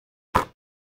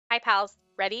Hi pals,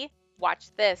 ready?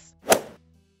 Watch this.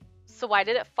 So why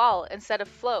did it fall instead of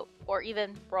float or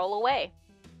even roll away?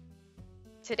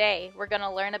 Today, we're going to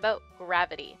learn about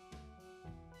gravity.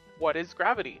 What is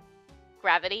gravity?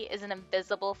 Gravity is an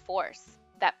invisible force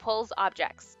that pulls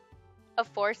objects. A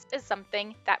force is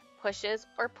something that pushes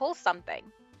or pulls something.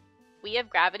 We have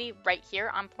gravity right here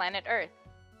on planet Earth.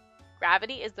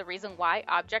 Gravity is the reason why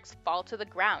objects fall to the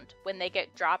ground when they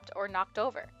get dropped or knocked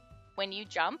over. When you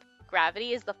jump,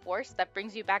 gravity is the force that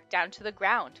brings you back down to the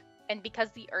ground. And because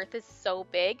the Earth is so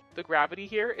big, The gravity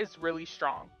here is really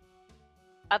strong.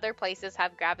 other places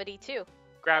have gravity too.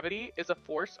 Gravity is a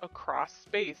force across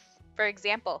space, For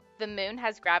example, the moon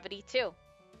has gravity too.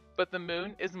 but the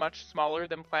moon is much smaller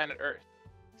than planet Earth.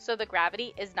 So the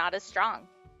gravity is not as strong.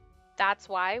 That's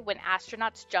why when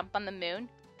astronauts jump on the moon,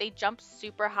 they jump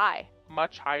super high,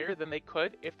 Much higher than they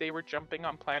could if they were jumping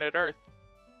on planet Earth.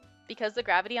 because the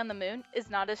gravity on the moon is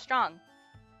not as strong.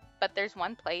 But there's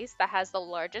one place that has the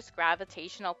largest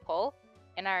gravitational pull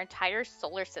in our entire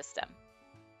solar system.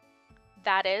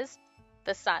 That is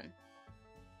the sun.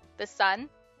 The sun,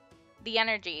 the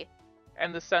energy.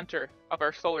 And the center of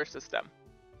our solar system.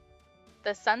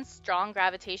 The sun's strong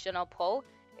gravitational pull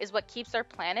is what keeps our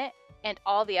planet and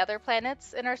all the other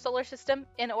planets in our solar system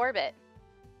in orbit.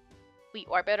 We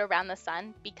orbit around the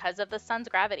sun because of the sun's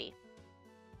gravity.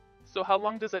 So how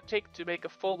long does it take to make a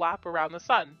full lap around the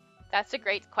sun? That's a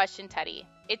great question, Teddy.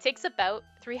 It takes about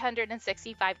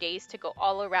 365 days to go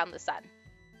all around the sun.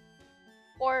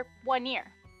 Or 1 year.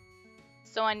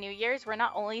 So on New Year's, we're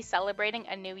not only celebrating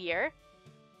a new year,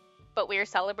 but we are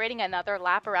celebrating another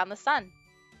lap around the sun.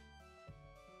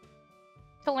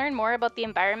 To learn more about the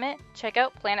environment, check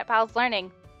out Planet Pals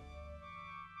Learning.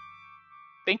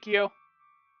 Thank you.